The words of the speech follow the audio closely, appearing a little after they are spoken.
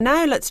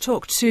Now let's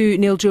talk to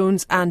Neale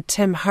Jones and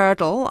Tim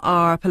Hurdle,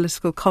 our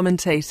political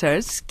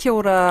commentators. Kia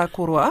ora,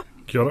 korua.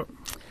 Kia ora.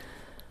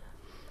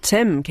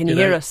 Tim, can you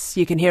hear us?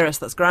 You can hear us,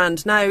 that's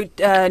grand. Now,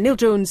 Neale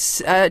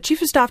Jones, Chief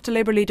of Staff to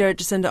Labour Leader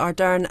Jacinda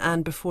Ardern,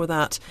 and before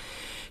that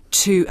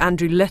to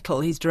Andrew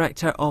Little, he's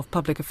Director of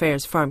Public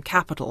Affairs Firm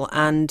Capital,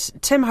 and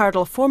Tim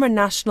Hurdle, former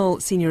National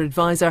Senior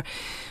Advisor,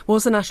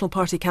 was the National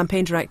Party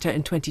Campaign Director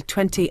in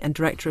 2020 and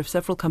Director of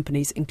several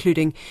companies,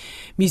 including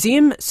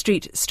Museum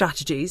Street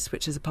Strategies,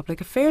 which is a public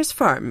affairs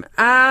firm.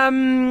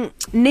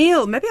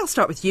 Neale, maybe I'll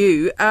start with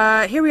you.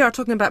 Here we are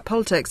talking about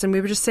politics, and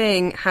we were just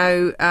saying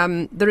how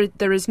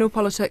there is no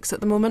politics at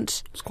the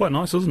moment. It's quite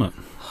nice, isn't it?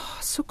 Oh,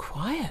 so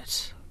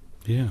quiet.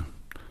 Yeah.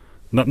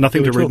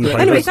 Nothing to read in the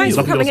papers. Anyway, thanks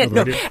for coming in.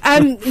 No,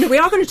 we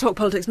are going to talk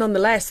politics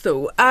nonetheless,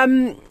 though.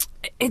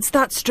 It's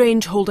that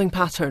strange holding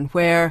pattern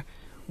where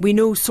we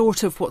know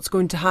sort of what's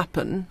going to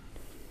happen,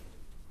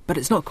 but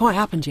it's not quite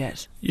happened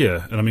yet.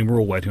 Yeah, and I mean, we're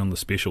all waiting on the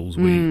specials.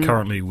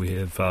 Currently we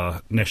have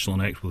National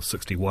Enact with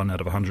 61 out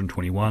of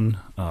 121.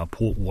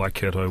 Port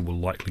Waikato will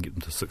likely get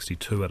them to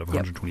 62 out of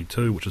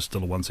 122, which is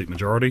still a one-seat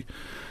majority.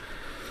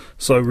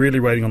 So really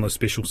waiting on those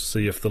specials to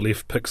see if the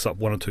left picks up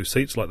one or two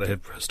seats like they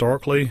have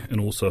historically, and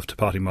also if Te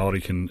Pāti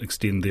Māori can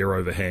extend their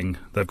overhang.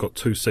 They've got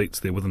 2 seats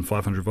they're within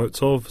 500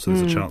 votes of, so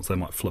there's a chance they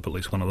might flip at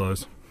least one of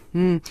those.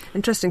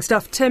 Interesting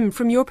stuff. Tim,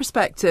 from your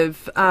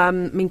perspective, I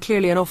mean,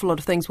 clearly an awful lot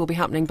of things will be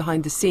happening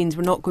behind the scenes.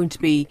 We're not going to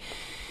be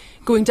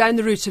going down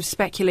the route of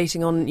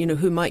speculating on,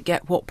 who might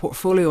get what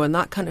portfolio and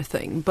that kind of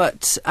thing,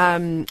 but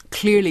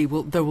clearly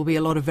there will be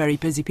a lot of very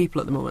busy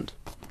people at the moment.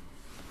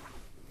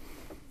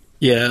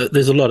 Yeah,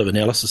 there's a lot of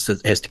analysis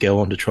that has to go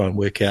on to try and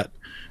work out.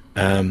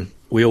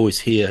 We always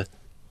hear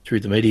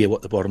through the media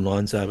what the bottom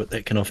lines are, but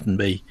that can often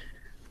be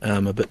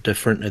a bit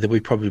different. There'll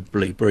be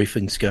probably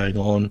briefings going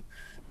on.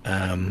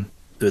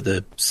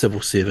 The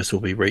civil service will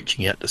be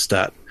reaching out to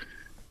start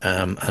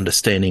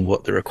understanding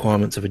what the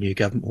requirements of a new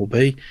government will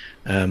be.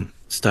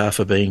 Staff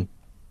are being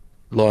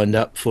lined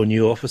up for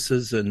new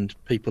offices, and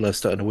people are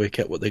starting to work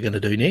out what they're going to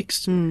do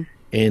next. And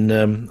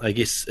I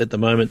guess at the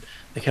moment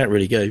they can't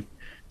really go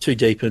too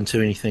deep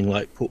into anything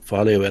like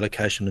portfolio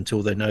allocation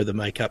until they know the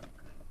makeup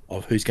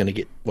of who's going to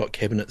get what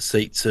cabinet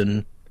seats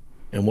and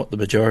what the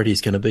majority is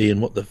going to be and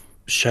what the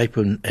shape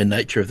and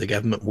nature of the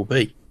government will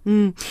be.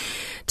 Tim,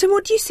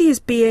 what do you see as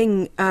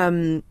being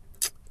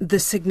the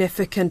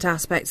significant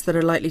aspects that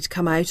are likely to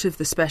come out of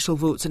the special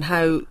votes and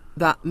how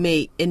that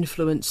may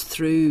influence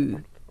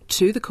through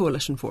to the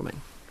coalition forming?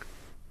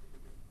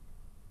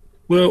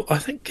 Well, I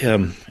think,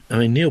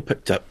 Neale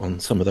picked up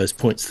on some of those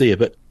points there,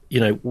 but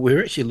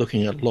we're actually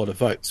looking at a lot of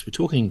votes. We're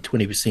talking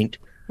 20%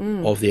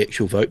 of the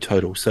actual vote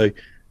total. So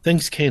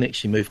things can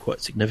actually move quite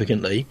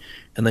significantly,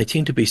 and they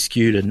tend to be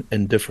skewed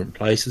in different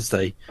places.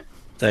 They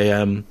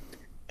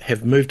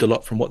have moved a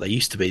lot from what they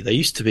used to be. They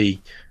used to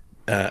be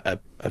a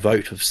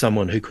vote of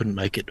someone who couldn't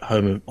make it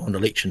home on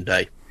election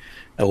day,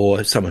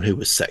 or someone who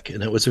was sick,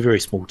 and it was a very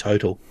small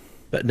total.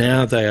 But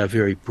now they are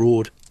very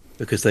broad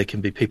because they can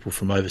be people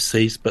from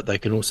overseas, but they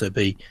can also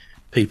be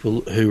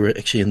people who are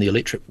actually in the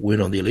electorate,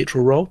 weren't on the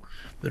electoral roll,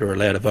 that are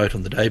allowed to vote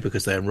on the day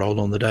because they enrolled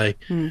on the day.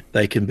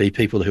 They can be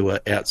people who are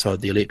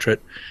outside the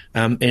electorate.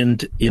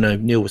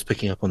 Neale was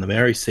picking up on the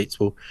Maori seats.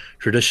 Well,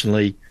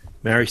 traditionally,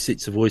 Maori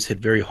seats have always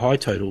had very high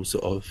totals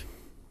of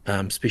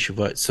special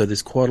votes, so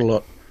there's quite a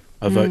lot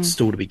of votes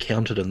still to be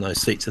counted in those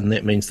seats, and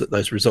that means that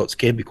those results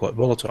can be quite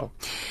volatile.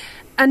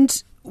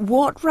 And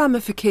what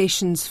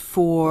ramifications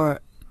for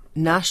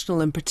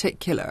National in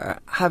particular,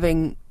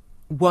 having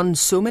won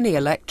so many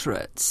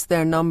electorates,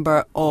 their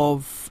number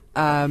of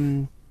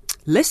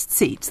list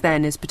seats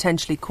then is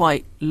potentially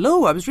quite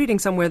low? I was reading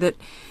somewhere that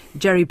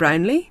Jerry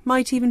Brownlee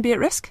might even be at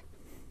risk.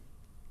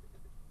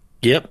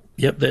 Yep.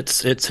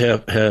 It's how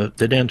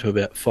they're down to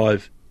about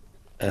 5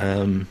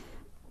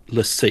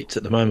 list seats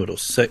at the moment, or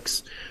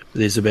 6.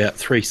 There's about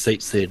 3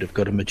 seats there that have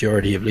got a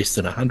majority of less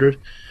than 100,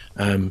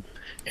 and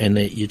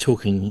you're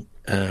talking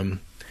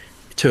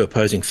 2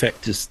 opposing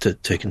factors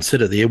to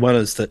consider there. One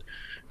is that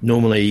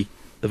normally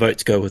the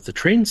votes go with the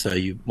trend, so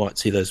you might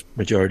see those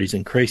majorities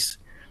increase,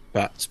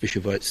 but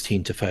special votes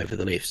tend to favour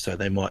the left, so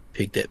they might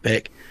peg that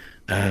back.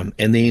 And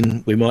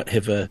then we might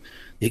have the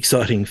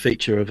exciting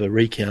feature of a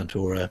recount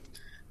or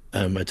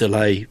a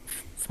delay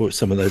for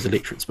some of those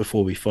electorates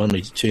before we finally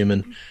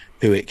determine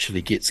who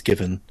actually gets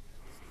given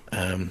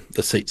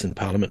the seats in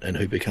Parliament and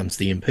who becomes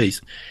the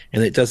MPs.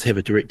 And that does have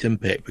a direct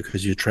impact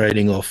because you're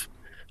trading off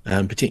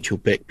potential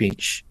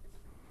backbench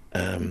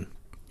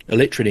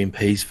electorate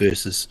MPs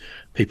versus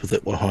people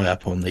that were high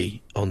up on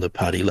the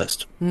party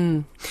list.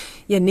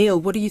 Yeah, Neale,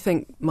 what do you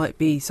think might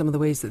be some of the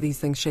ways that these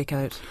things shake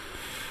out?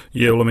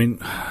 Yeah, well, I mean,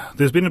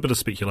 there's been a bit of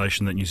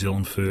speculation that New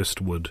Zealand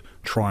First would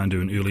try and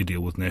do an early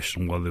deal with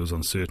National while there was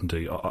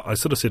uncertainty. I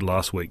sort of said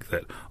last week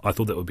that I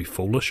thought that would be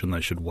foolish and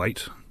they should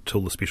wait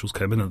till the specials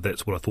came in, and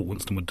that's what I thought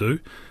Winston would do.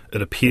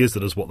 It appears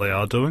that is what they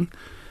are doing.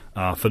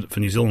 For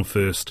New Zealand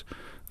First,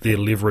 their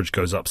leverage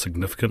goes up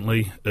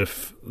significantly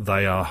if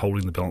they are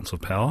holding the balance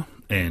of power,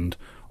 and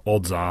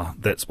odds are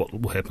that's what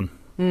will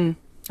happen.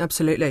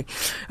 Absolutely.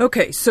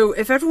 OK, so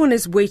if everyone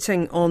is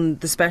waiting on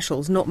the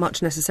specials, not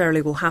much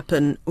necessarily will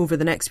happen over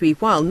the next wee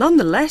while.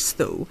 Nonetheless,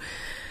 though,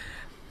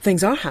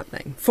 things are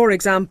happening. For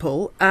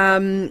example,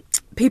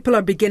 people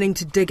are beginning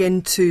to dig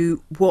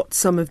into what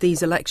some of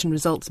these election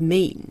results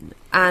mean.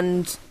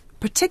 And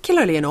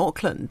particularly in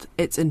Auckland,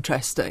 it's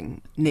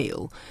interesting,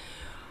 Neale.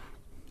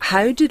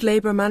 How did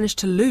Labour manage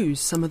to lose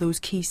some of those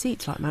key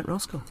seats like Mount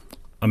Roskill?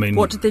 I mean,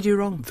 what did they do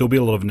wrong? There'll be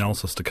a lot of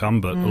analysis to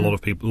come, but a lot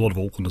of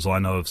Aucklanders I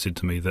know have said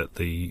to me that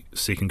the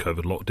second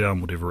COVID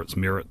lockdown, whatever its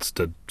merits,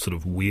 did sort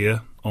of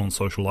wear on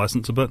social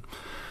licence a bit.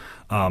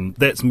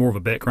 That's more of a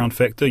background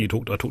factor. I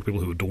talked to people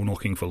who were door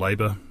knocking for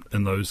Labour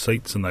in those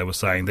seats, and they were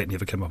saying that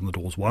never came up in the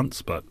doors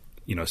once, but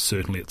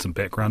certainly it's some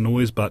background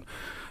noise. But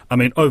I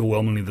mean,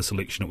 overwhelmingly this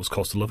election, it was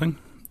cost of living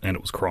and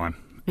it was crime.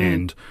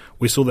 And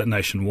we saw that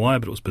nationwide,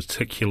 but it was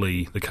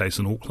particularly the case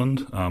in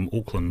Auckland.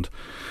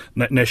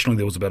 Nationally,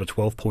 there was about a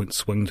 12-point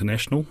swing to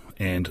national,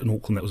 and in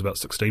Auckland that was about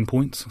 16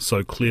 points.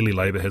 So clearly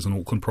Labour has an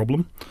Auckland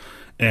problem.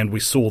 And we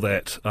saw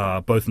that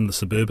both in the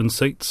suburban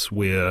seats,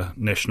 where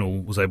National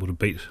was able to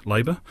beat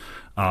Labour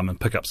and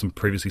pick up some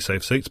previously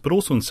safe seats, but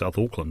also in South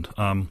Auckland.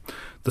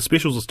 The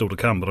specials are still to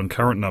come, but on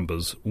current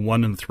numbers,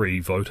 1 in 3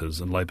 voters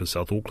in Labour's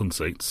South Auckland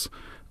seats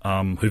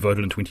who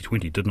voted in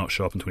 2020 did not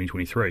show up in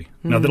 2023.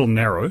 Now, that'll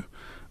narrow,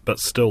 but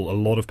still a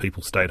lot of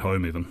people stayed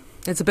home even.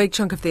 It's a big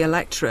chunk of the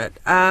electorate.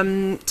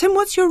 Tim,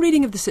 what's your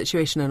reading of the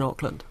situation in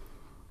Auckland?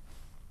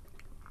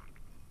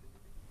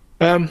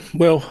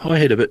 Well, I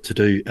had a bit to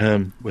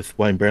do with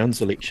Wayne Brown's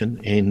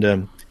election,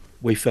 and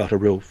we felt a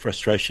real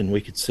frustration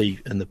we could see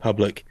in the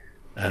public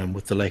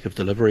with the lack of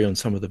delivery on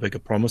some of the bigger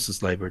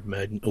promises Labour had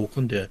made in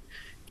Auckland.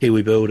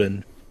 Kiwi Build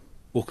and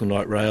Auckland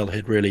Light Rail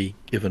had really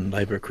given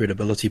Labour a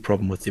credibility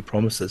problem with their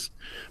promises.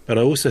 But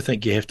I also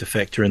think you have to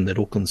factor in that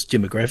Auckland's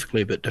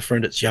demographically a bit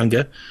different. It's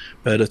younger,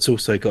 but it's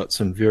also got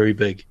some very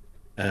big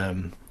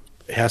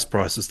house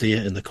prices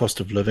there, and the cost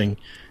of living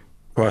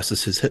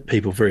crisis has hit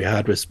people very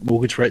hard as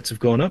mortgage rates have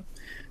gone up.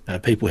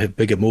 People have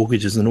bigger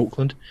mortgages in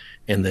Auckland,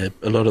 and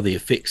a lot of the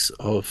effects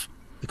of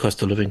the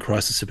cost of living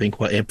crisis have been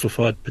quite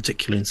amplified,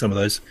 particularly in some of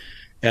those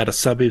outer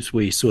suburbs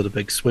where you saw the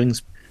big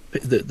swings.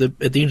 At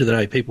the end of the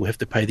day, people have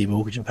to pay their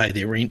mortgage and pay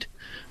their rent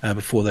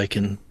before they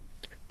can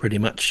pretty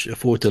much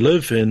afford to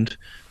live, and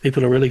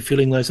people are really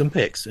feeling those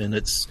impacts. And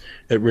it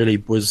really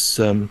was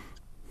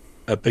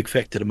a big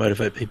factor to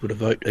motivate people to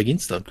vote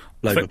against the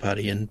Labour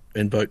Party and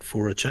vote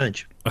for a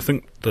change. I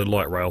think the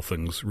light rail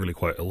thing's really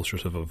quite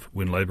illustrative of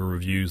when Labour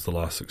reviews the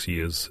last 6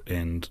 years,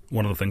 and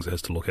one of the things it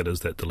has to look at is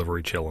that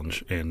delivery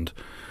challenge. And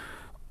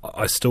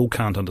I still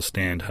can't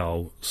understand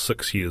how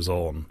 6 years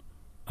on,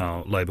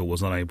 Labour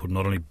was unable to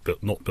not only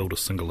not build a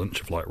single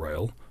inch of light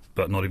rail,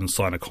 but not even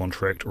sign a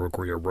contract or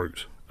agree a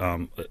route.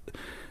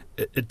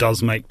 It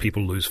does make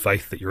people lose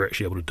faith that you're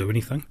actually able to do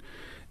anything.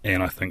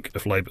 And I think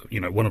if Labour,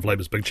 one of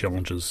Labour's big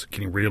challenges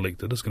getting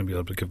re-elected is going to be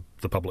able to give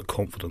the public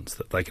confidence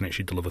that they can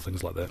actually deliver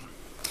things like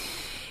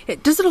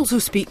that. Does it also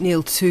speak,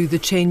 Neale, to the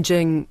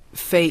changing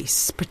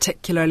face,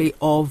 particularly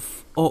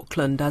of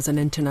Auckland as an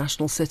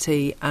international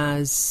city,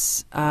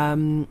 as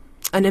an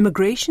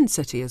immigration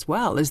city as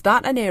well? Is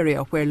that an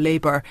area where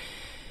Labour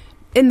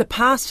in the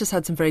past has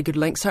had some very good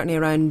links, certainly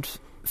around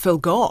Phil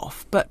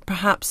Goff, but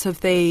perhaps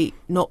have they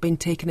not been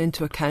taken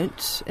into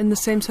account in the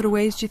same sort of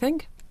ways, do you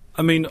think?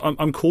 I mean,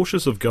 I'm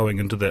cautious of going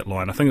into that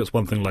line. I think it's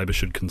one thing Labour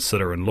should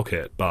consider and look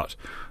at, but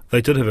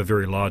they did have a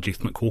very large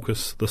ethnic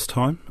caucus this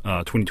time.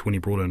 2020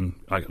 brought in,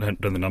 I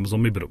don't know the numbers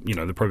on me, but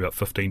they're probably about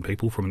 15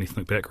 people from an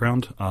ethnic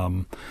background.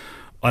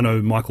 I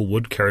know Michael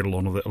Wood carried a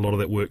lot of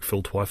that work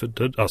Phil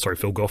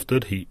Goff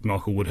did.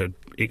 Michael Wood had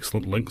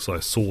excellent links.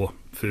 I saw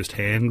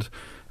firsthand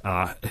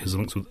his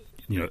links with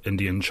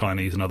Indian,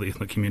 Chinese and other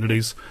ethnic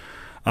communities.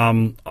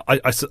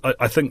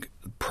 I think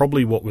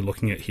probably what we're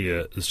looking at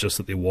here is just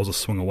that there was a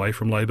swing away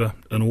from Labour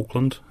in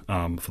Auckland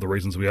for the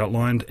reasons we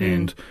outlined,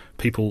 and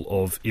people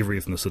of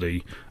every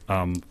ethnicity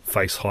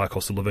face higher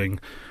cost of living,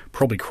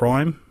 probably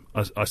crime.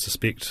 I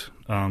suspect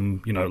a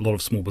lot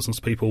of small business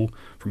people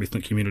from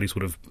ethnic communities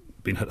would have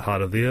been hit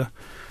harder there.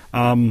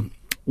 One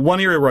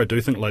area where I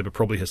do think Labour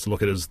probably has to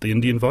look at is the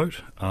Indian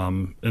vote.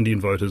 Indian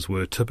voters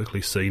were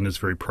typically seen as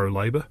very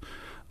pro-Labour.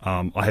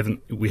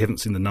 We haven't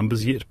seen the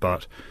numbers yet,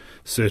 but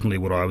certainly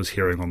what I was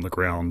hearing on the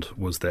ground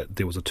was that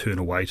there was a turn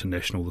away to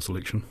National this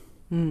election,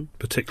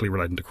 particularly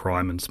relating to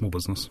crime and small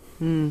business.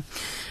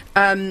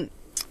 Tim,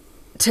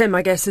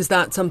 I guess, is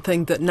that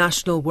something that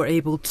National were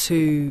able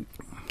to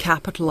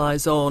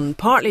capitalise on,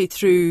 partly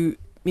through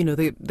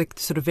the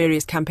sort of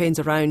various campaigns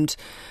around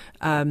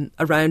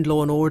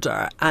law and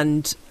order,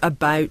 and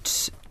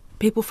about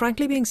people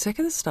frankly being sick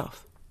of this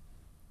stuff?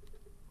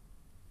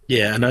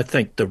 Yeah, and I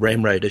think the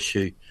ram raid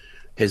issue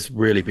has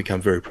really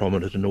become very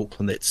prominent in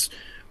Auckland.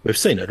 We've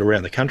seen it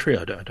around the country.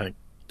 I don't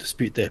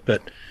dispute that,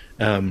 but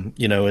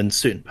in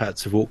certain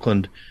parts of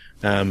Auckland,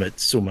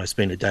 it's almost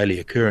been a daily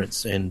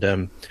occurrence,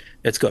 and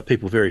it's got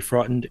people very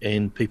frightened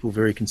and people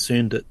very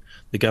concerned that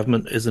the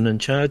government isn't in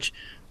charge.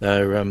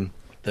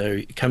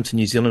 They come to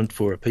New Zealand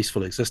for a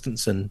peaceful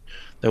existence, and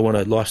they want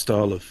a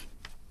lifestyle of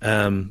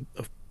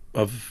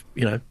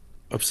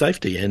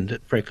safety. And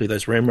frankly,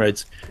 those ram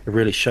raids have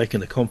really shaken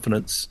the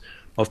confidence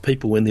of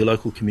people in their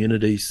local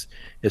communities.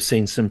 Have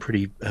seen some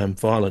pretty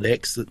violent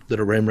acts that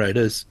a ram raid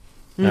is.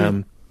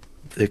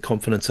 Their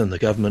confidence in the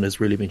government has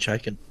really been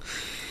shaken.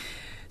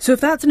 So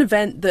if that's an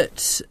event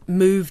that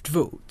moved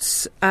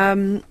votes,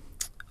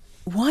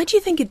 why do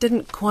you think it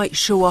didn't quite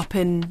show up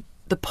in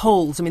the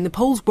polls? I mean, the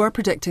polls were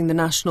predicting the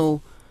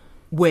National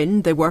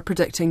win. They were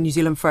predicting New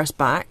Zealand first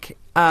back,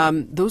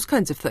 those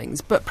kinds of things,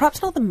 but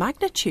perhaps not the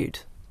magnitude.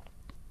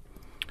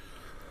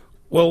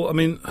 Well, I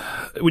mean,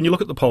 when you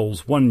look at the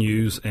polls, One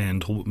News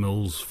and Talbot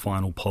Mills'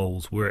 final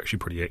polls were actually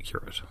pretty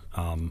accurate.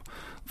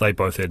 They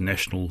both had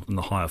National in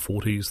the higher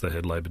 40s, they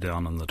had Labour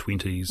down in the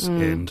 20s,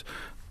 and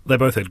they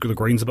both had the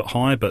Greens a bit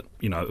high, but,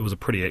 it was a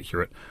pretty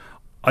accurate.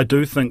 I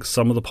do think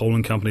some of the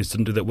polling companies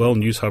didn't do that well.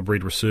 News Hub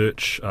Read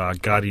Research,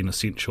 Guardian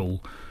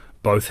Essential,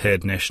 both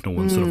had National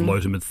in sort of low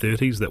to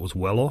mid-30s. That was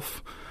well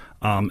off.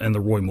 And the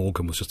Roy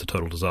Morgan was just a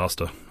total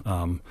disaster.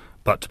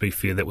 But to be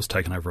fair, that was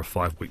taken over a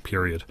 5-week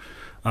period.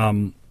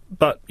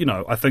 But,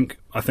 I think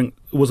it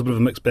was a bit of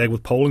a mixed bag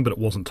with polling, but it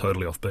wasn't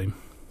totally off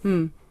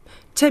beam.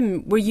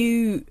 Tim, were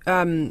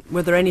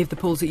there any of the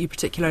polls that you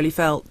particularly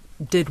felt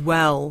did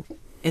well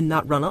in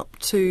that run-up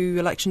to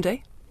Election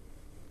Day?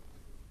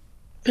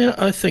 Yeah,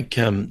 I think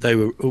they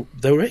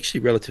were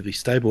actually relatively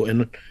stable,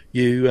 and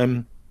we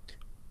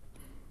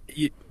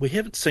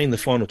haven't seen the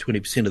final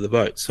 20% of the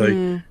vote,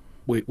 so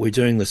we're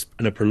doing this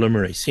in a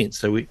preliminary sense.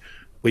 So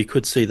we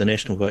could see the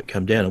National vote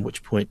come down, at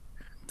which point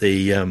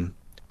the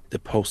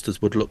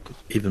pollsters would look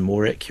even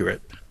more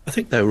accurate. I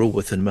think they were all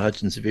within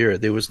margins of error.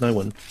 There was no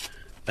one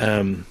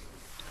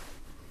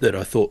that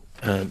I thought.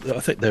 I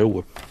think they all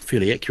were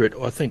fairly accurate.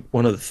 I think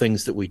one of the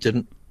things that we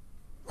didn't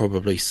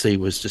probably see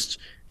was just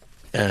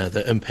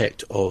the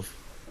impact of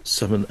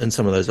some of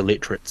those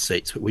electorate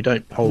seats, but we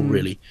don't poll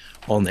really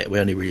on that. We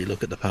only really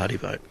look at the party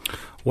vote.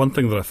 One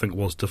thing that I think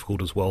was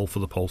difficult as well for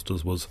the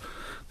pollsters was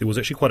there was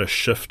actually quite a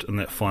shift in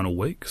that final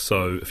week.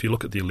 So if you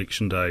look at the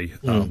Election Day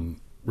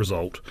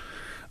result,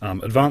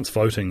 advance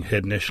voting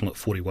had National at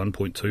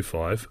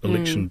 41.25.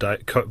 Election day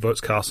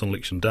votes cast on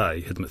Election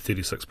Day had them at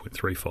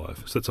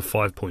 36.35. So that's a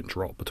 5-point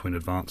drop between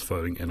advance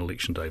voting and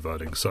Election Day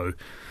voting. So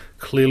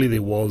clearly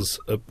there was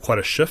quite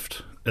a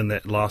shift in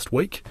that last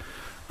week,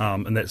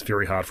 and that's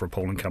very hard for a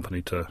polling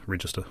company to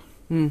register.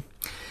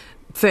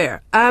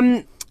 Fair.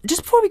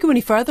 Just before we go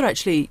any further,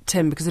 actually,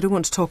 Tim, because I do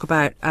want to talk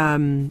about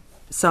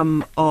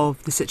some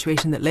of the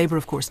situation that Labour,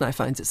 of course, now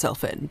finds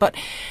itself in, but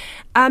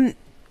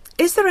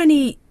is there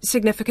any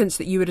significance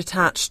that you would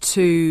attach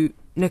to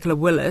Nicola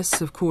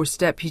Willis, of course,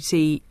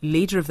 Deputy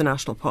Leader of the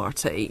National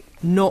Party,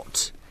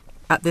 not,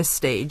 at this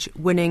stage,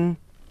 winning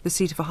the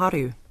seat of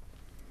Oharu?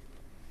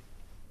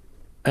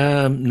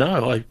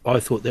 No, I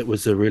thought that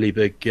was a really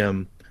big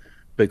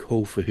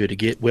haul for her to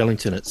get.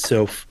 Wellington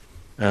itself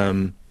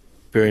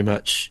very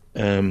much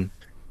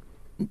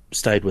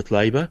stayed with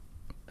Labour,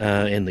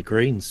 and the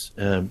Greens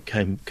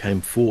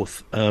came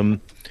fourth.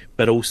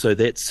 But also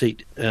that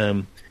seat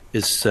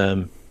is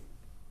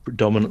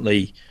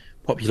predominantly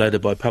populated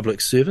by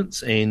public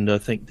servants, and I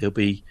think there'll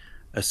be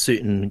a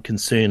certain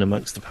concern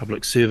amongst the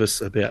public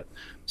service about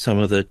some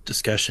of the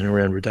discussion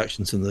around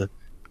reductions in the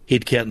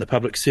headcount in the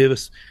public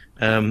service.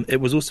 It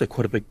was also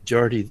quite a big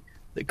majority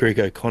that Greg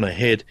O'Connor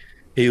had.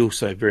 He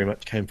also very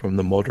much came from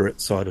the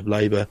moderate side of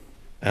Labour,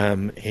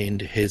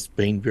 and has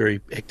been very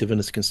active in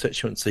his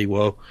constituency,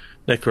 while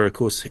Nicola, of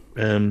course,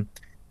 had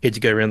to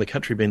go around the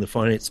country being the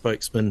finance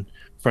spokesman,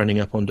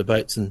 fronting up on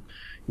debates, and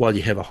while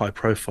you have a high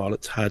profile,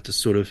 it's hard to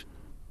sort of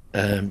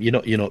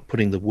you're not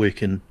putting the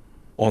work in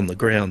on the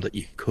ground that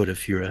you could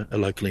if you're a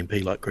local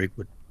MP like Greg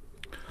would.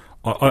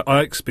 I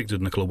expected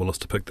Nicola Willis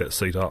to pick that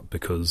seat up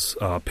because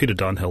Peter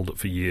Dunn held it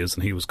for years,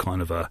 and he was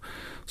kind of a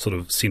sort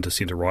of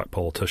centre-right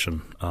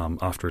politician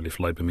after he left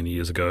Labour many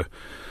years ago.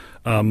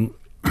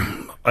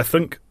 I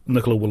think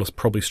Nicola Willis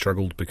probably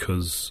struggled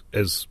because,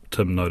 as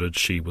Tim noted,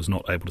 she was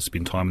not able to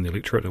spend time in the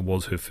electorate. It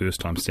was her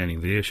first time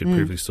standing there. She'd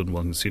previously stood in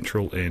Wellington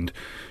Central, and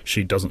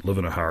she doesn't live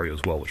in Oharu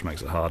as well, which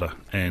makes it harder.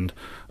 And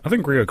I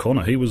think Greg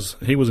O'Connor, he was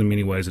in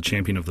many ways a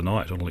champion of the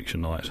night on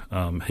election night.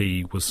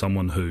 He was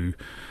someone who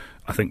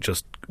I think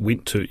just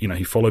went to,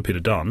 he followed Peter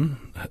Dunn,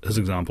 his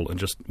example, and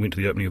just went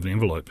to the opening of the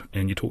envelope.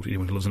 And you talk to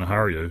anyone who lives in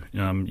Oharu,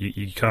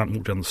 you can't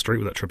walk down the street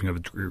without tripping over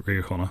Greg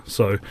O'Connor.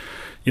 So,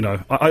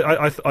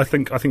 I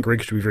think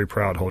Greg should be very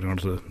proud holding on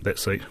to that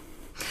seat.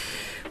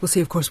 We'll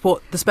see, of course,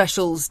 what the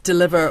specials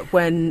deliver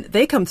when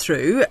they come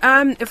through.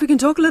 If we can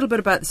talk a little bit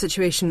about the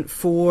situation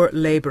for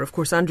Labour. Of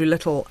course, Andrew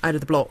Little out of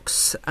the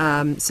blocks,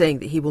 saying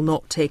that he will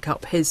not take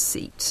up his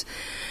seat.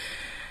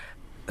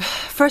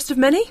 First of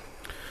many?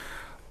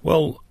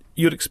 Well,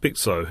 you'd expect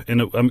so.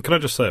 And can I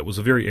just say, it was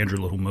a very Andrew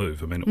Little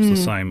move. I mean, it was the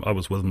same. I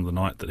was with him the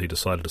night that he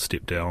decided to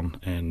step down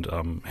and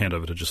hand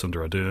over to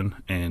Jacinda Ardern.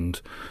 And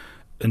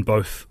in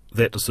both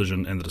that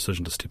decision and the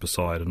decision to step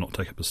aside and not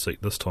take up his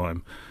seat this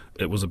time,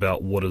 it was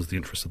about what is the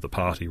interest of the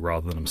party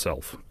rather than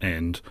himself.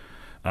 And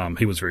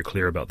he was very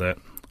clear about that.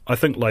 I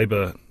think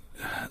Labour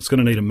is going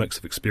to need a mix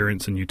of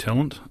experience and new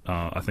talent.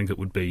 I think it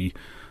would be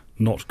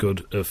not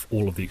good if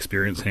all of the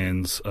experienced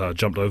hands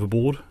jumped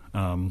overboard.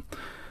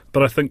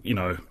 But I think,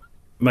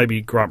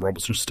 maybe Grant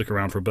Robertson should stick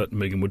around for a bit,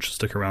 Megan Wood should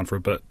stick around for a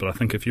bit, but I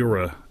think if you're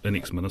an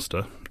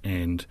ex-minister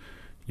and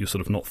you're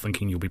sort of not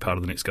thinking you'll be part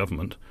of the next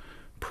government,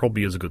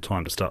 probably is a good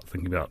time to start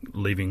thinking about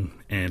leaving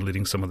and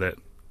letting some of that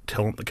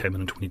talent that came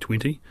in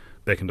 2020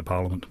 back into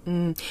Parliament.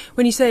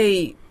 When you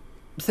say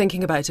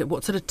thinking about it,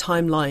 what sort of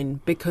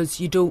timeline? Because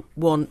you don't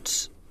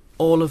want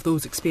all of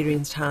those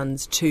experienced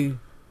hands to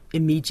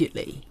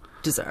immediately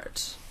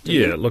desert.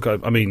 Yeah, look,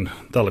 I mean,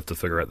 they'll have to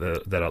figure out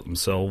that out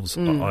themselves.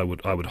 I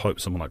would hope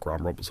someone like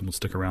Graham Robertson will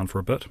stick around for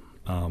a bit.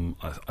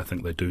 I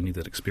think they do need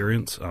that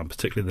experience,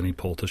 particularly they need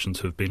politicians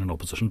who have been in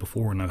opposition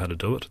before and know how to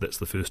do it. That's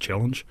the first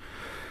challenge.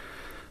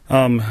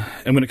 And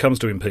when it comes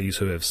to MPs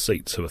who have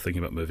seats who are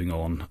thinking about moving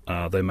on,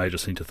 they may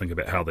just need to think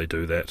about how they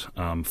do that,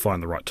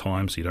 find the right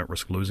time so you don't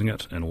risk losing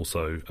it, and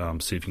also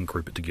see if you can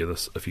group it together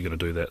if you're going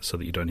to do that so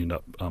that you don't end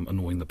up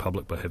annoying the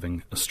public by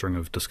having a string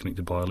of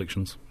disconnected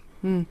by-elections.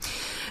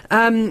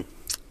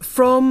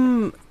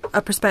 From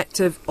a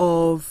perspective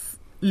of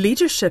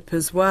leadership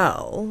as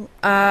well,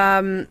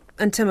 and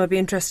Tim, I'd be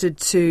interested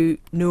to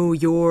know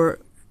your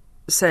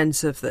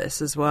sense of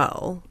this as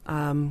well,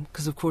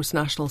 because of course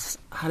Nationals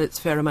had its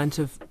fair amount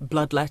of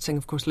bloodletting.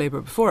 Of course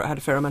Labour before it had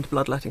a fair amount of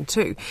bloodletting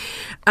too.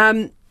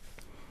 Do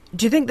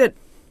you think that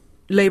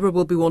Labour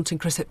will be wanting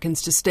Chris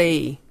Hipkins to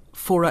stay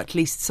for at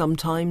least some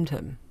time,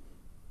 Tim?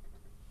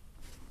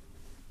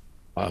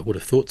 I would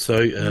have thought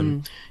so.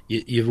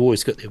 You've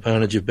always got the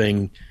advantage of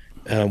being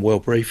well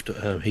briefed.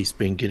 He's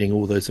been getting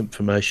all those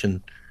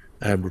information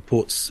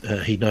reports.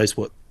 He knows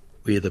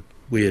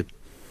where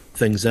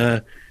things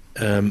are.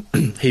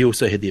 He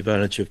also had the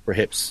advantage of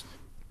perhaps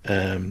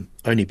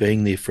only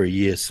being there for a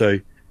year, so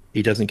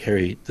he doesn't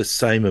carry the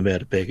same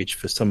amount of baggage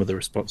for some of the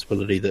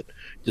responsibility that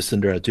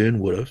Jacinda Ardern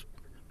would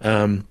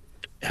have.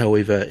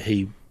 However,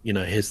 he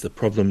has the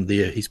problem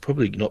there. He's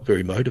probably not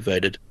very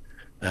motivated.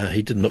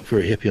 He didn't look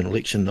very happy on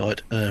election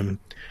night.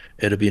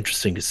 It'll be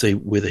interesting to see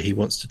whether he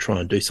wants to try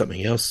and do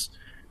something else.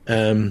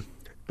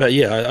 But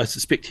yeah, I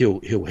suspect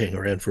he'll hang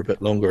around for a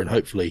bit longer and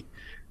hopefully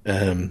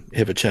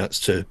have a chance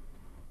to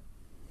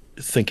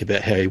think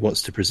about how he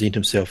wants to present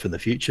himself in the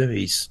future.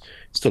 He's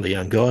still a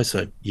young guy,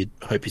 so you'd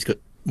hope he's got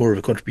more of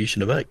a contribution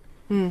to make.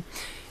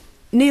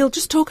 Neale,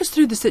 just talk us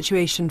through the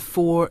situation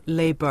for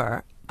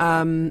Labour.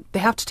 They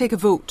have to take a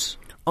vote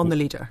on the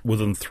leader.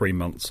 Within 3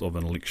 months of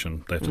an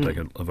election, they have to take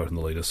a vote on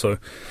the leader. So,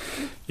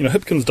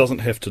 Hipkins doesn't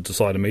have to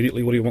decide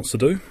immediately what he wants to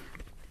do.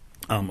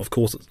 Of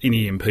course,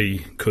 any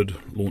MP could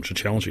launch a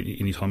challenge at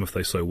any time if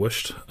they so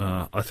wished.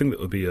 I think that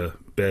would be a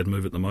bad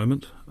move at the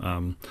moment.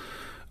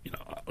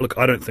 Look,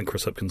 I don't think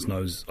Chris Hipkins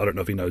knows. I don't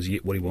know if he knows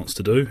yet what he wants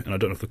to do, and I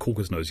don't know if the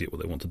caucus knows yet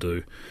what they want to do.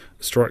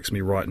 It strikes me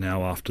right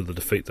now, after the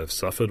defeat they've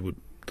suffered,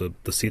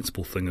 the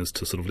sensible thing is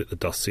to sort of let the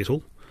dust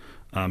settle,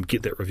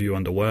 get that review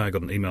underway. I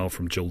got an email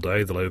from Jill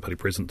Day, the Labour Party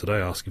president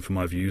today, asking for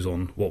my views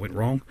on what went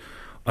wrong.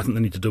 I think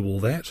they need to do all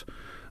that.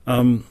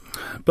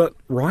 But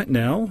right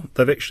now,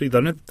 they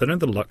don't have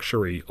the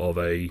luxury of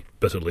a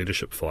bitter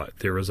leadership fight.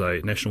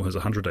 National has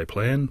a 100-day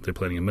plan. They're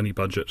planning a mini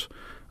budget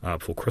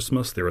before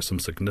Christmas. There are some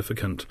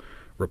significant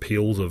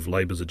repeals of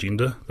Labour's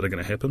agenda that are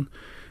going to happen,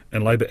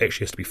 and Labour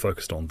actually has to be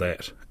focused on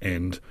that.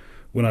 And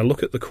when I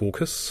look at the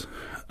caucus,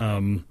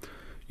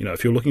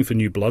 if you're looking for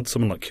new blood,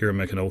 someone like Kieran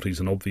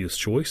McAnulty's an obvious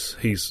choice.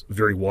 He's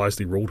very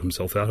wisely ruled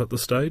himself out at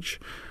this stage.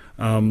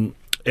 And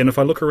if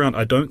I look around,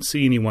 I don't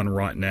see anyone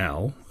right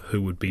now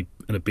who would be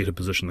in a better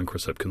position than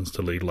Chris Hipkins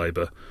to lead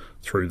Labour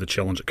through the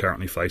challenge it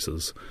currently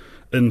faces.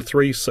 In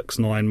 3, 6,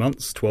 9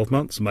 months, 12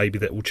 months, maybe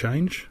that will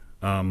change.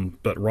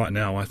 But right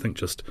now, I think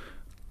just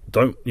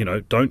don't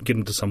get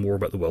into some war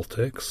about the wealth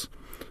tax.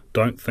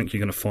 Don't think you're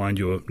going to find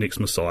your next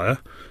messiah.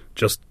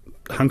 Just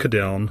hunker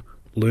down,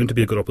 learn to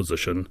be a good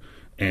opposition,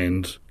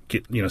 and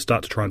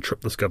start to try and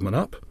trip this government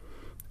up,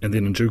 and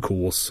then in due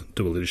course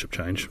do a leadership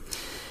change.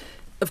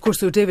 Of course,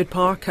 though, David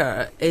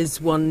Parker is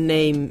one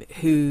name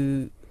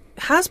who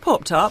has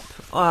popped up,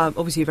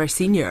 obviously a very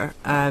senior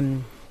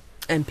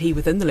MP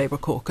within the Labour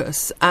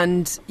caucus,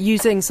 and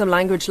using some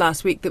language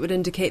last week that would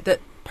indicate that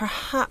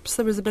perhaps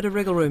there was a bit of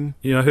wriggle room.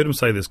 Yeah, I heard him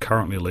say there's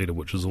currently a leader,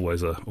 which is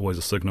always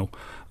a signal.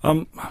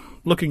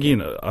 Look,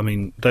 again, I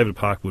mean, David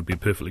Parker would be a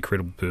perfectly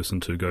credible person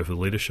to go for the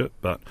leadership,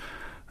 but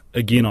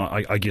again,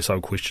 I guess I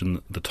would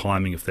question the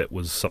timing if that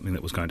was something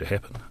that was going to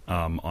happen.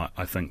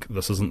 I think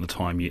this isn't the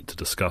time yet to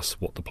discuss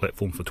what the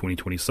platform for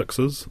 2026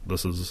 is.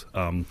 This is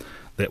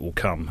that will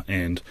come,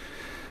 and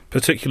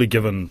particularly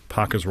given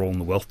Parker's role in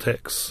the wealth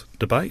tax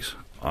debate,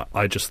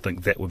 I just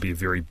think that would be a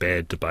very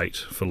bad debate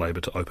for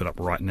Labour to open up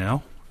right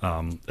now.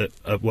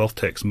 A wealth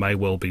tax may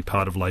well be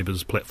part of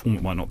Labour's platform.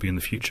 It might not be in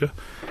the future,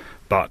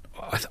 but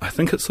I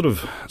think it's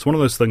one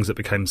of those things that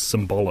became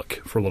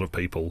symbolic for a lot of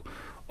people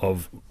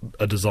of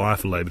a desire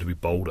for Labour to be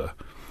bolder.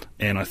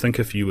 And I think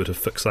if you were to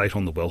fixate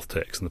on the wealth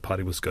tax and the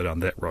party was to go down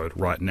that road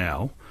right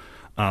now,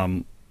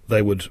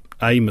 they would,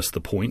 miss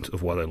the point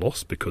of why they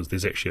lost, because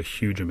there's actually a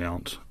huge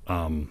amount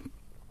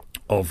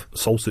of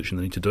soul-searching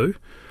they need to do.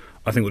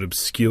 I think it would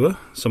obscure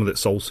some of that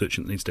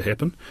soul-searching that needs to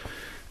happen.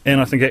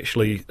 And I think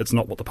actually it's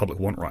not what the public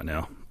want right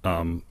now.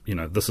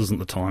 This isn't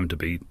the time to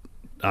be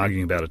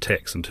arguing about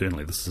attacks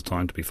internally. This is the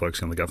time to be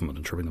focusing on the government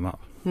and trimming them up.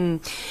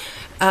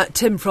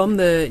 Tim, from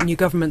the new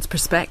government's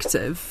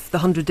perspective, the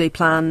 100-day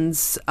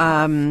plans,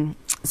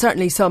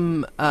 certainly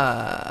some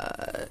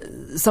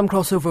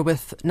crossover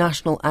with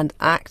National and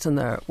ACT and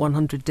their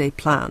 100-day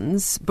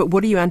plans. But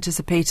what are you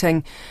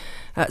anticipating,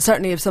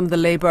 certainly of some of the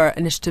Labour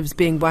initiatives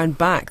being wound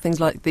back, things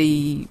like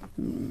the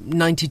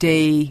 90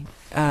 days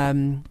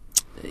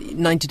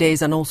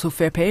and also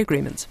fair pay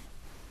agreements?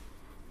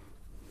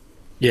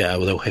 Yeah,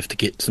 well, they'll have to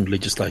get some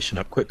legislation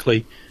up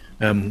quickly.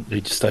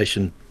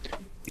 Legislation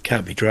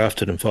can't be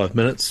drafted in 5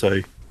 minutes, so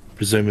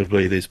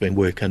presumably there's been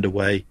work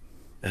underway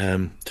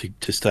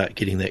to start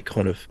getting that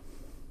kind of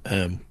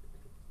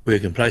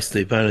work in place. The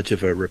advantage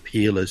of a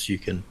repeal is you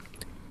can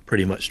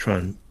pretty much try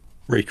and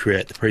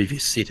recreate the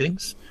previous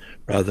settings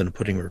rather than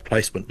putting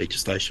replacement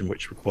legislation,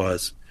 which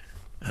requires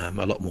a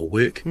lot more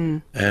work.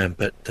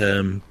 But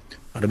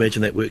I'd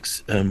imagine that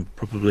work's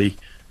probably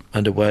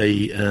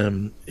underway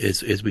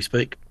as we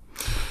speak.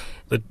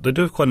 They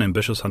do have quite an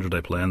ambitious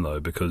 100-day plan, though,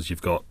 because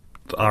you've got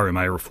the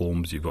RMA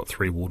reforms, you've got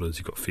Three Waters,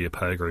 you've got fair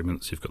pay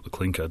agreements, you've got the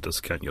clinker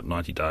discount, you've got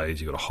 90 days,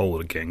 you've got a whole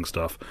lot of gang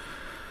stuff.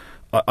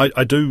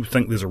 I do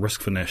think there's a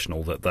risk for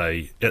National that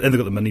and they've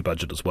got the mini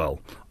budget as well.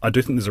 I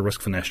do think there's a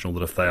risk for National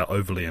that if they are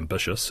overly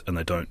ambitious and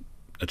they don't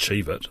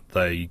achieve it,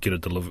 they get a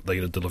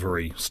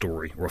delivery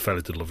story or a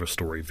failure to deliver a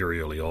story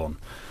very early on.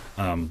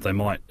 They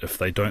might, if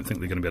they don't think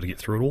they're going to be able to get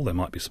through it all, they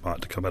might be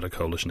smart to come out of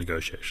coalition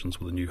negotiations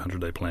with a new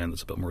 100-day plan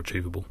that's a bit more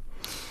achievable.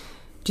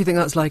 Do you think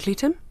that's likely,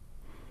 Tim?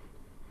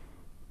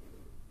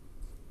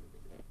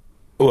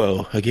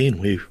 Well, again,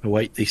 we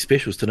await these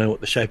specials to know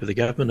what the shape of the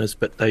government is,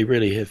 but they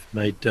really have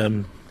made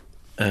a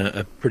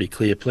pretty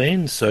clear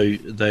plan, so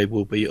they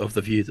will be of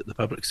the view that the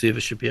public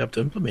service should be able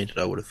to implement it,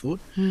 I would have thought.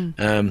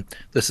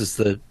 This is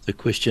the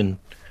question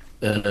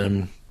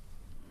that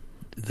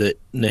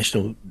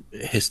National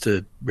has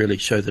to really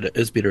show that it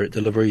is better at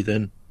delivery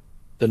than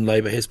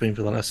Labour has been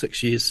for the last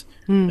 6 years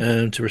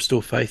to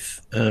restore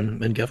faith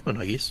in government,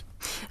 I guess.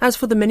 As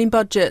for the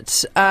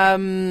mini-budget,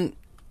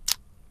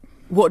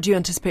 what do you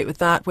anticipate with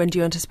that? When do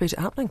you anticipate it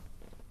happening?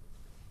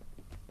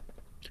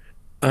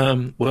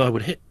 Well, I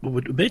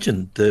would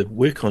imagine the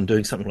work on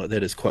doing something like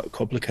that is quite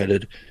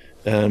complicated.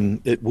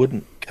 It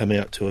wouldn't come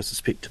out to, I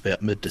suspect,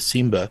 about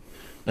mid-December.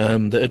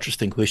 The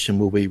interesting question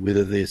will be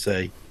whether there's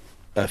a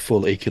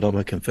full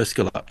economic and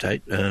fiscal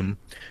update.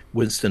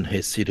 Winston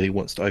has said he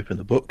wants to open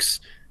the books.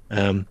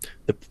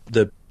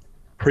 The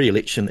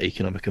pre-election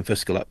economic and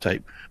fiscal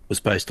update was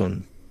based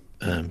on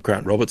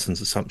Grant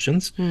Robertson's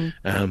assumptions.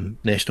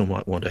 National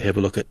might want to have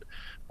a look at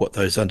what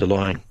those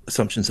underlying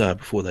assumptions are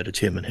before they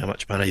determine how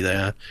much money they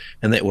are,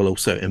 and that will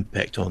also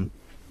impact on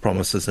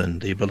promises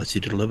and the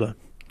ability to deliver.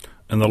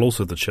 And they'll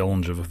also have the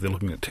challenge of, if they're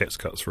looking at tax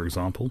cuts, for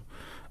example,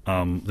 they're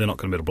not going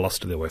to be able to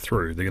bluster their way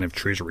through. They're going to have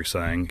Treasury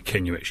saying,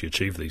 can you actually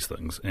achieve these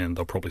things? And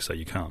they'll probably say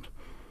you can't.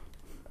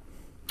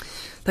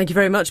 Thank you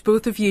very much,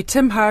 both of you.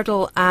 Tim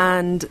Hurdle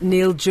and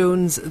Neale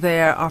Jones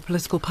there, our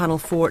political panel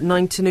for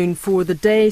 9 to noon for the day.